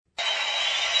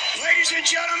Ladies and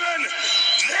gentlemen,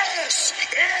 this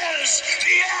is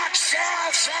the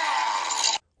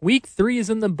XFL. Week 3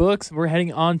 is in the books. We're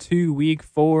heading on to Week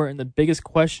 4, and the biggest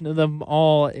question of them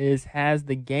all is, has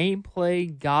the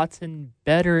gameplay gotten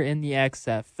better in the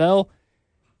XFL?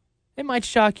 It might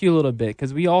shock you a little bit,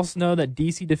 because we also know that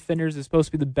DC Defenders is supposed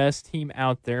to be the best team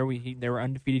out there. They were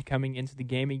undefeated coming into the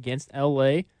game against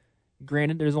LA.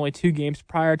 Granted, there's only 2 games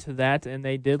prior to that, and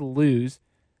they did lose.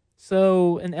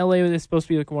 So, in LA, is supposed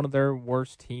to be like one of their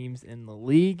worst teams in the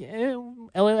league. And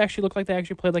LA actually looked like they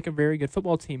actually played like a very good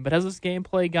football team. But has this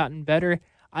gameplay gotten better?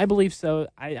 I believe so.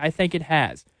 I think it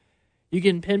has. You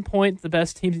can pinpoint the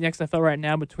best teams in the XFL right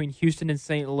now between Houston and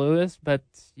St. Louis, but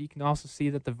you can also see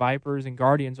that the Vipers and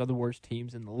Guardians are the worst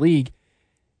teams in the league.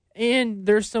 And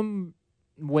there's some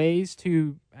ways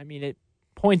to, it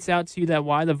points out to you that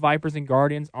why the Vipers and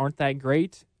Guardians aren't that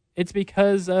great. It's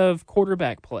because of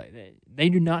quarterback play. They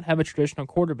do not have a traditional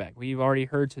quarterback. We've already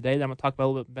heard today that I'm going to talk about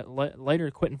a little bit later.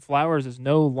 Quinton Flowers is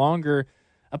no longer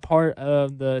a part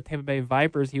of the Tampa Bay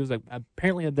Vipers. He was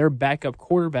apparently their backup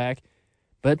quarterback,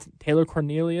 but Taylor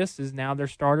Cornelius is now their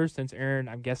starter since Aaron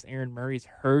Murray's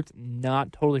hurt.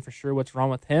 Not totally for sure what's wrong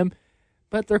with him,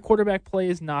 but their quarterback play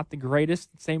is not the greatest.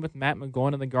 Same with Matt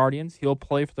McGowan of the Guardians. He'll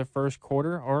play for the first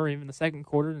quarter or even the second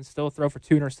quarter and still throw for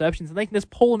 2 interceptions, and they can just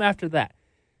pull him after that.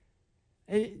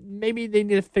 Maybe they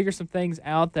need to figure some things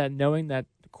out, that knowing that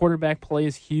quarterback play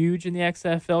is huge in the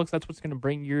XFL, because that's what's going to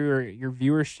bring your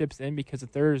viewerships in, because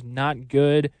if there's not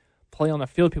good play on the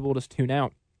field, people will just tune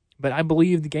out. But I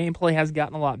believe the gameplay has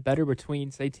gotten a lot better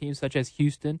between, say, teams such as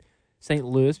Houston, St.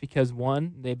 Louis, because,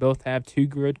 one, they both have 2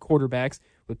 good quarterbacks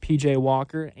with P.J.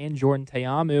 Walker and Jordan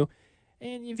Te'amu.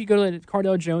 And if you go to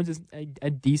Cardale Jones is a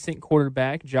decent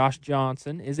quarterback. Josh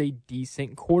Johnson is a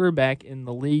decent quarterback in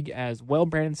the league as well.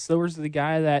 Brandon Silvers is a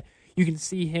guy that you can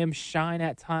see him shine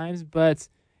at times, but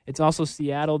it's also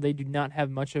Seattle. They do not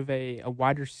have much of a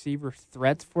wide receiver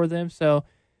threat for them, so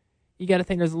you got to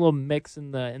think there's a little mix in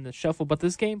the shuffle. But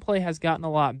this gameplay has gotten a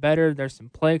lot better. There's some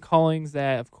play callings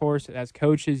that, of course, as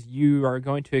coaches, you are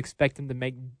going to expect them to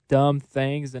make dumb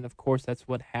things, and of course that's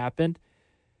what happened.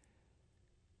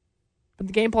 But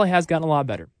the gameplay has gotten a lot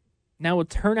better. Now, with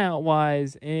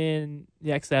turnout-wise in the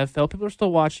XFL, people are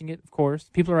still watching it, of course.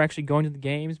 People are actually going to the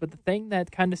games. But the thing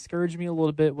that kind of discouraged me a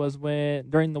little bit was when,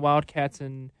 during the Wildcats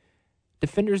and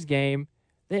Defenders game,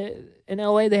 in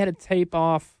LA, they had to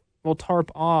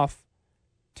tarp off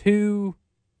two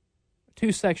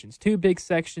sections, 2 big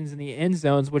sections in the end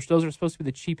zones, which those are supposed to be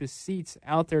the cheapest seats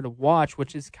out there to watch,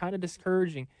 which is kind of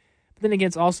discouraging. Then again,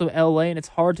 it's also LA, and it's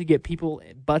hard to get people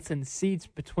butts in seats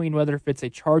between whether if it's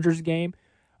a Chargers game,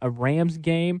 a Rams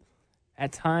game,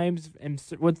 at times, and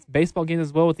with baseball games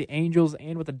as well, with the Angels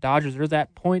and with the Dodgers, there's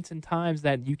at points and times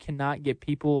that you cannot get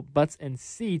people butts in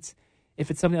seats if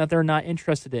it's something that they're not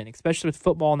interested in, especially with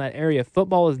football in that area.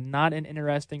 Football is not an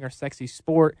interesting or sexy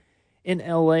sport in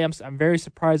LA. I'm very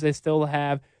surprised they still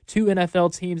have 2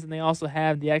 NFL teams, and they also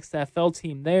have the XFL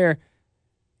team there.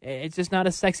 It's just not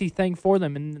a sexy thing for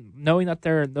them. And knowing that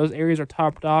those areas are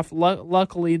topped off,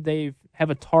 luckily they have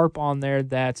a tarp on there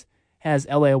that has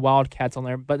LA Wildcats on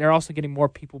there, but they're also getting more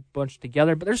people bunched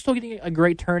together. But they're still getting a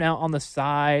great turnout on the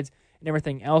sides and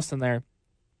everything else in there.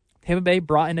 Tampa Bay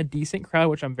brought in a decent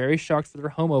crowd, which I'm very shocked for their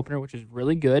home opener, which is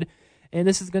really good. And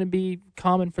this is going to be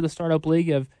common for the startup league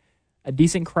of a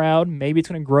decent crowd. Maybe it's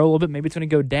going to grow a little bit. Maybe it's going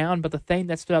to go down. But the thing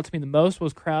that stood out to me the most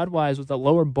was crowd-wise was the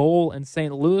lower bowl in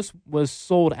St. Louis was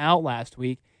sold out last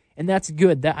week, and that's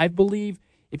good. That I believe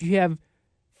if you have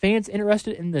fans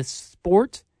interested in this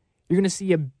sport, you're going to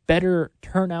see a better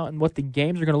turnout in what the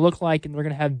games are going to look like, and we're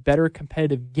going to have better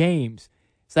competitive games.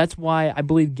 So that's why I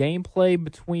believe gameplay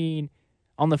between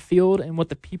on the field and what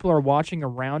the people are watching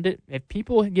around it, if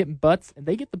people get butts, and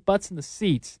they get the butts in the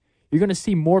seats, you're going to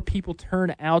see more people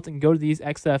turn out and go to these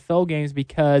XFL games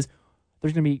because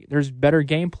there's better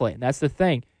gameplay, and that's the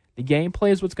thing. The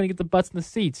gameplay is what's going to get the butts in the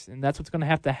seats, and that's what's going to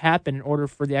have to happen in order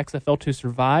for the XFL to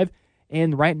survive.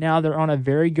 And right now, they're on a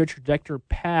very good trajectory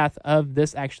path of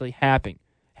this actually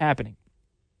happening.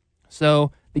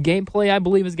 So the gameplay, I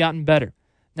believe, has gotten better.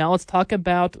 Now let's talk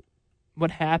about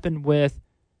what happened with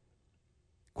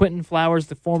Quinton Flowers,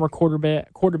 the former quarterback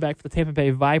for the Tampa Bay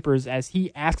Vipers, as he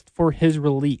asked for his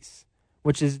release,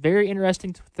 which is very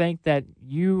interesting to think that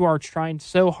you are trying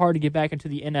so hard to get back into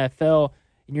the NFL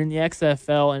and you're in the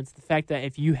XFL, and it's the fact that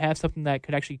if you have something that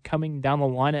could actually coming down the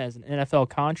line as an NFL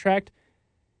contract,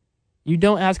 you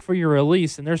don't ask for your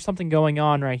release, and there's something going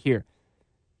on right here.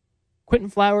 Quinton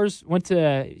Flowers went to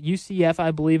UCF,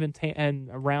 I believe, and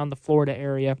around the Florida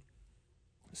area.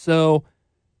 So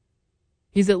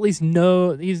he's at least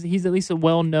a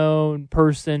well-known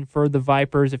person for the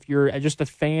Vipers if you're just a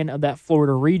fan of that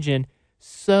Florida region.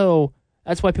 So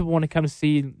that's why people want to come to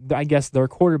see, I guess, their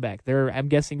quarterback. I'm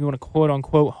guessing you want a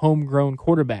quote-unquote homegrown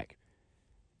quarterback.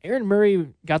 Aaron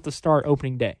Murray got the start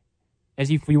opening day,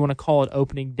 as if you want to call it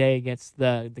opening day against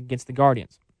the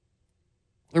Guardians.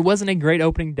 It wasn't a great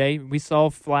opening day. We saw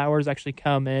Flowers actually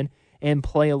come in and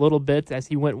play a little bit as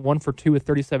he went 1 for 2 with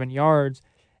 37 yards.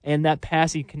 And that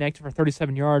pass he connected for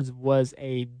 37 yards was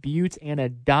a beaut and a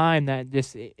dime.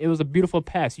 It was a beautiful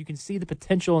pass. You can see the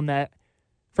potential in that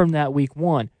from that week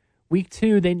 1. Week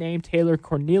 2, they named Taylor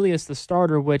Cornelius the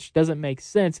starter, which doesn't make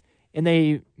sense. And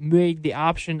they made the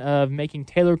option of making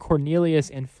Taylor Cornelius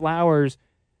and Flowers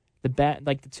the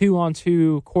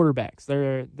 2-on-2 quarterbacks.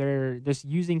 They're just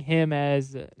using him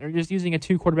they're just using a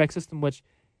 2-quarterback system, which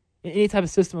in any type of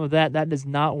system of that does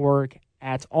not work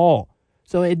at all.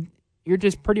 So you're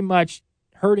just pretty much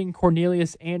hurting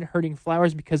Cornelius and hurting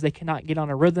Flowers because they cannot get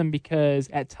on a rhythm, because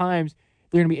at times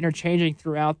they're going to be interchanging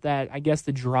throughout that, I guess,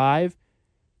 the drive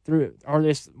or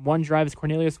this one drive is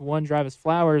Cornelius, one drive is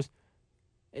Flowers.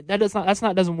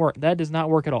 Doesn't work. That does not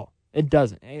work at all. It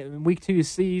doesn't. In week 2, you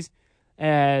see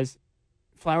as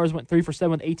Flowers went 3 for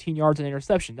 7 with 18 yards and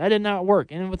interception. That did not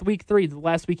work. And with week 3, the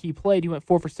last week he played, he went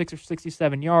 4 for 6 or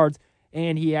 67 yards,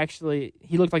 and he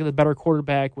looked like the better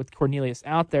quarterback with Cornelius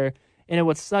out there. And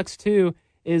what sucks too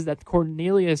is that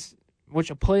Cornelius, which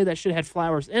a play that should have had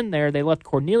Flowers in there, they left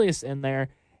Cornelius in there,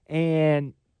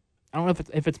 and I don't know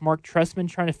if it's Mark Trestman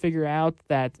trying to figure out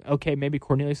that, okay, maybe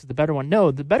Cornelius is the better one.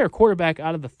 No, the better quarterback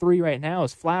out of the 3 right now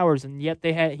is Flowers, and yet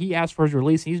he asked for his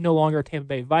release, and he's no longer a Tampa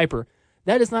Bay Viper.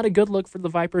 That is not a good look for the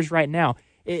Vipers right now.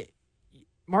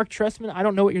 Mark Trestman, I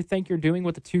don't know what you think you're doing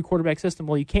with the 2-quarterback system.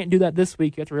 Well, you can't do that this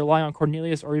week. You have to rely on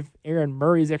Cornelius, or if Aaron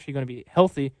Murray is actually going to be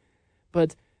healthy.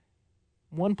 But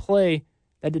one play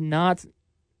that did not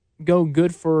go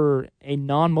good for a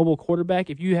non-mobile quarterback.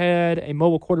 If you had a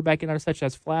mobile quarterback in there such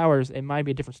as Flowers, it might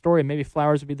be a different story. Maybe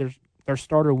Flowers would be their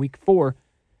starter week 4.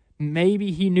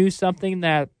 Maybe he knew something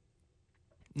that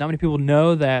not many people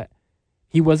know, that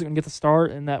he wasn't going to get the start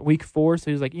in that week 4.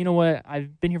 So he was like, you know what?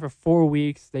 I've been here for 4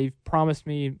 weeks. They've promised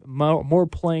me more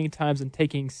playing times than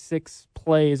taking 6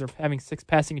 plays or having 6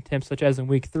 passing attempts, such as in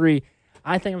week 3.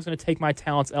 I think I was going to take my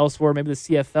talents elsewhere. Maybe the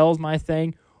CFL is my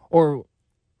thing, or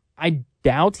I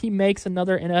doubt he makes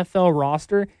another NFL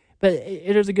roster, but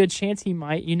there's a good chance he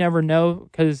might. You never know,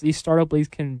 because these startup leagues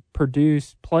can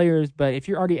produce players, but if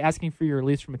you're already asking for your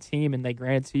release from a team and they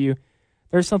grant it to you,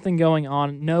 there's something going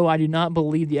on. No, I do not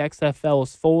believe the XFL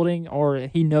is folding, or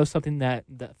he knows something that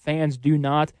the fans do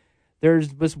not.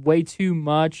 There's just way too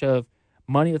much of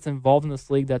money that's involved in this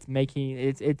league that's making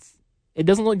it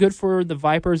doesn't look good for the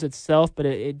Vipers itself, but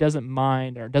it doesn't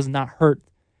mind, or does not hurt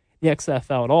the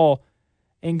XFL at all.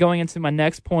 And going into my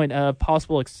next point of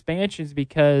possible expansions,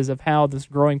 because of how this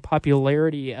growing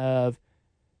popularity of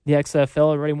the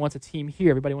XFL, everybody wants a team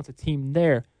here, everybody wants a team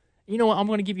there. You know what? I'm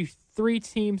going to give you 3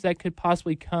 teams that could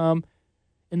possibly come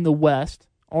in the West,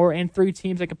 and 3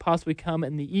 teams that could possibly come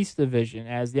in the East Division,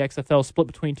 as the XFL is split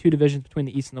between 2 divisions between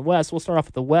the East and the West. We'll start off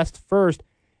with the West first.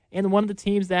 And one of the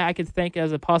teams that I could think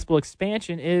as a possible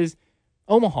expansion is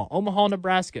Omaha,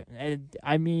 Nebraska. And,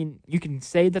 I mean, you can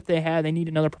say that they need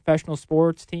another professional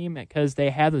sports team because they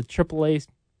have the AAA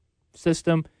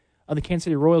system of the Kansas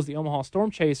City Royals, the Omaha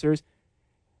Storm Chasers.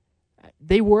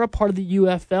 They were a part of the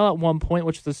UFL at one point,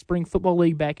 which was the Spring Football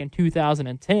League back in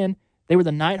 2010. They were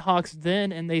the Nighthawks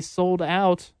then, and they sold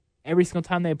out every single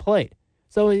time they played.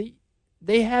 So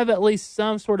they have at least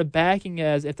some sort of backing,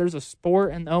 as if there's a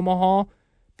sport in Omaha,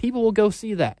 people will go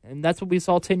see that. And that's what we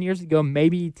saw 10 years ago.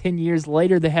 Maybe 10 years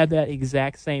later, they had that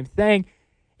exact same thing.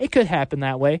 It could happen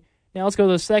that way. Now let's go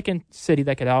to the second city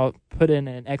that could put in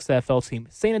an XFL team.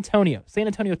 San Antonio,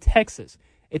 Texas.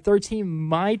 A third team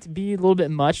might be a little bit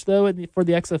much, though, for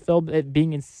the XFL, it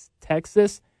being in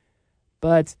Texas.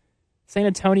 But San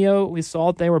Antonio, we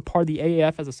saw they were part of the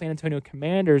AAF as the San Antonio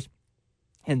Commanders,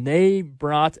 and they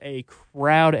brought a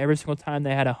crowd every single time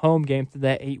they had a home game through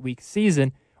that 8-week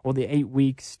season, or the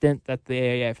 8-week stint that the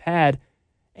AAF had.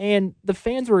 And the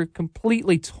fans were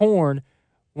completely torn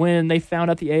when they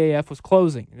found out the AAF was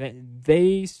closing.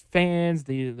 They fans,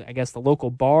 the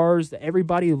local bars,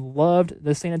 everybody loved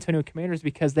the San Antonio Commanders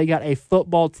because they got a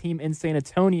football team in San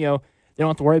Antonio. They don't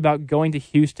have to worry about going to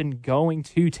Houston, going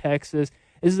to Texas.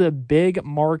 This is a big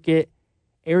market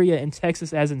area in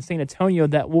Texas, as in San Antonio,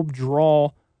 that will draw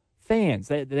fans.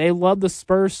 They love the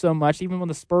Spurs so much. Even when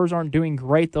the Spurs aren't doing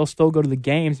great, they'll still go to the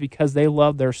games because they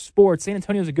love their sports. San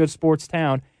Antonio is a good sports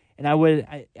town. And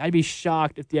I'd be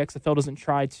shocked if the XFL doesn't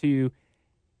try to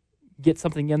get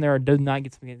something in there or does not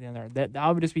get something in there. That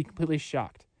I would just be completely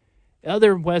shocked. The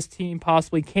other West team,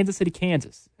 possibly Kansas City,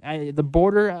 Kansas. The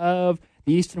border of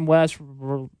the East and West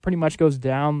pretty much goes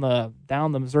down the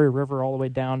Missouri River all the way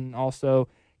down, and also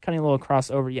kind of a little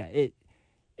crossover. Yeah,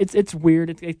 it's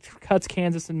weird. It cuts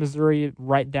Kansas and Missouri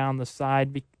right down the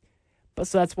side. But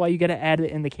so that's why you got to add it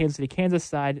in the Kansas City, Kansas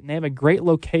side. And they have a great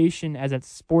location as at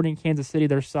Sporting Kansas City,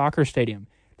 their soccer stadium.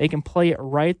 They can play it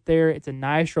right there. It's a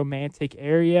nice romantic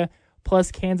area.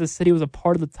 Plus, Kansas City was a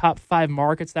part of the top 5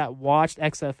 markets that watched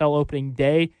XFL opening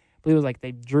day. I believe it was like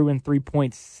they drew in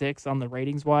 3.6 on the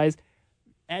ratings-wise.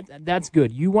 That's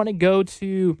good. You want to go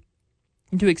to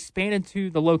expand into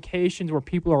the locations where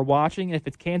people are watching. And if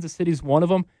it's Kansas City's one of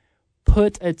them,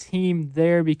 put a team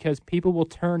there because people will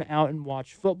turn out and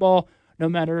watch football no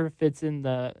matter if it's in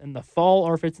the fall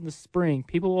or if it's in the spring.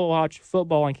 People will watch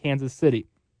football in Kansas City.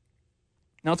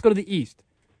 Now let's go to the East.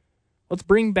 Let's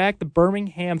bring back the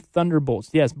Birmingham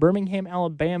Thunderbolts. Yes, Birmingham,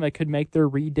 Alabama could make their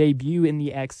re-debut in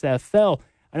the XFL.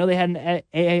 I know they had an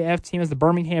AAF team as the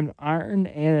Birmingham Iron,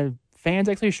 and fans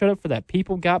actually showed up for that.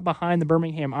 People got behind the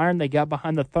Birmingham Iron. They got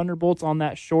behind the Thunderbolts on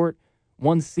that short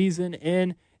one season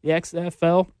in the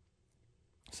XFL.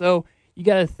 So you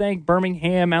got to think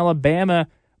Birmingham, Alabama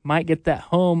might get that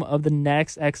home of the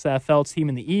next XFL team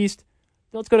in the East.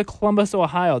 Let's go to Columbus,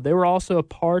 Ohio. They were also a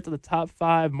part of the top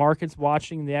 5 markets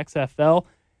watching the XFL.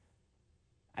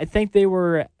 I think they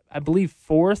were, I believe,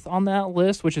 4th on that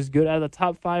list, which is good. Out of the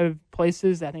top 5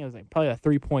 places, I think it was probably a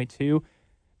 3.2.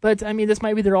 But, I mean, this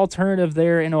might be their alternative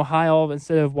there in Ohio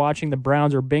instead of watching the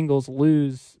Browns or Bengals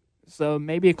lose. So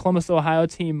maybe a Columbus, Ohio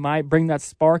team might bring that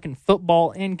spark in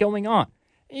football and going on.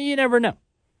 You never know.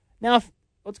 Now,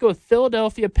 let's go with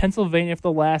Philadelphia, Pennsylvania for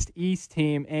the last East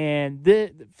team, and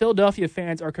the Philadelphia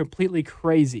fans are completely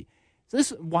crazy. So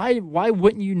why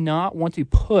wouldn't you not want to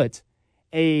put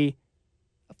a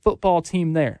football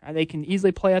team there? They can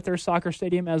easily play at their soccer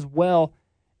stadium as well,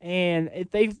 and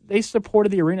if they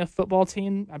supported the Arena Football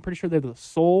team. I'm pretty sure they're the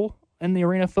sole in the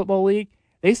Arena Football League.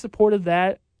 They supported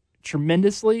that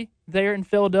tremendously there in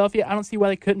Philadelphia. I don't see why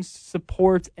they couldn't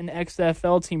support an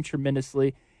XFL team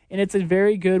tremendously. And it's a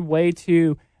very good way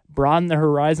to broaden the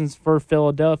horizons for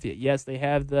Philadelphia. Yes, they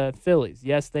have the Phillies.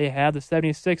 Yes, they have the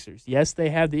 76ers. Yes, they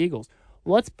have the Eagles.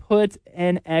 Let's put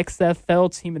an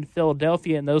XFL team in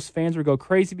Philadelphia, and those fans will go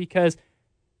crazy because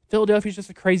Philadelphia is just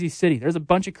a crazy city. There's a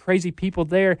bunch of crazy people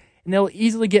there, and they'll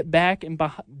easily get back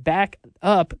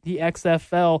up the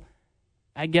XFL,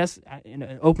 I guess,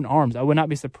 in open arms. I would not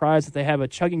be surprised if they have a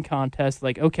chugging contest.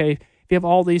 Like, okay, if you have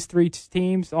all these 3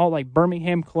 teams, all like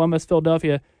Birmingham, Columbus,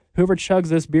 Philadelphia, whoever chugs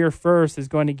this beer first is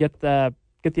going to get the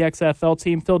XFL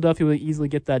team. Philadelphia will easily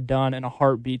get that done in a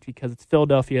heartbeat because it's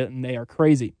Philadelphia and they are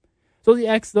crazy. So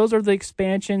those are the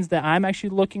expansions that I'm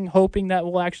actually hoping that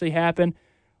will actually happen.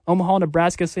 Omaha,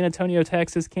 Nebraska, San Antonio,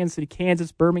 Texas, Kansas City,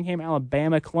 Kansas, Birmingham,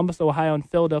 Alabama, Columbus, Ohio, and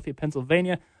Philadelphia,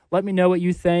 Pennsylvania. Let me know what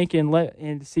you think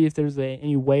and see if there's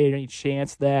any way or any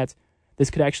chance that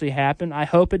this could actually happen. I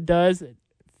hope it does.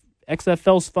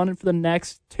 XFL's funded for the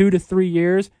next 2 to 3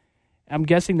 years. I'm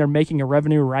guessing they're making a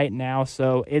revenue right now,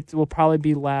 so it will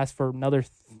probably last for another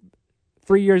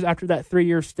 3 years. After that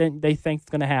 3-year stint, they think it's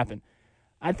going to happen.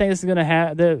 I think this is going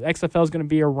to the XFL is going to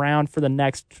be around for the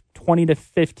next 20 to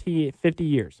 50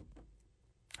 years.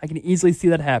 I can easily see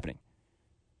that happening.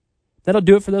 That'll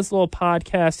do it for this little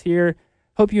podcast here.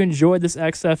 Hope you enjoyed this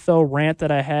XFL rant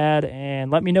that I had,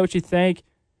 and let me know what you think.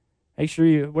 Make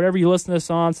sure whatever you listen to this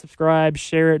on, subscribe,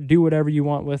 share it, do whatever you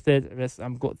want with it.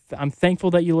 I'm thankful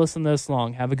that you listened this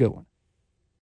long. Have a good one.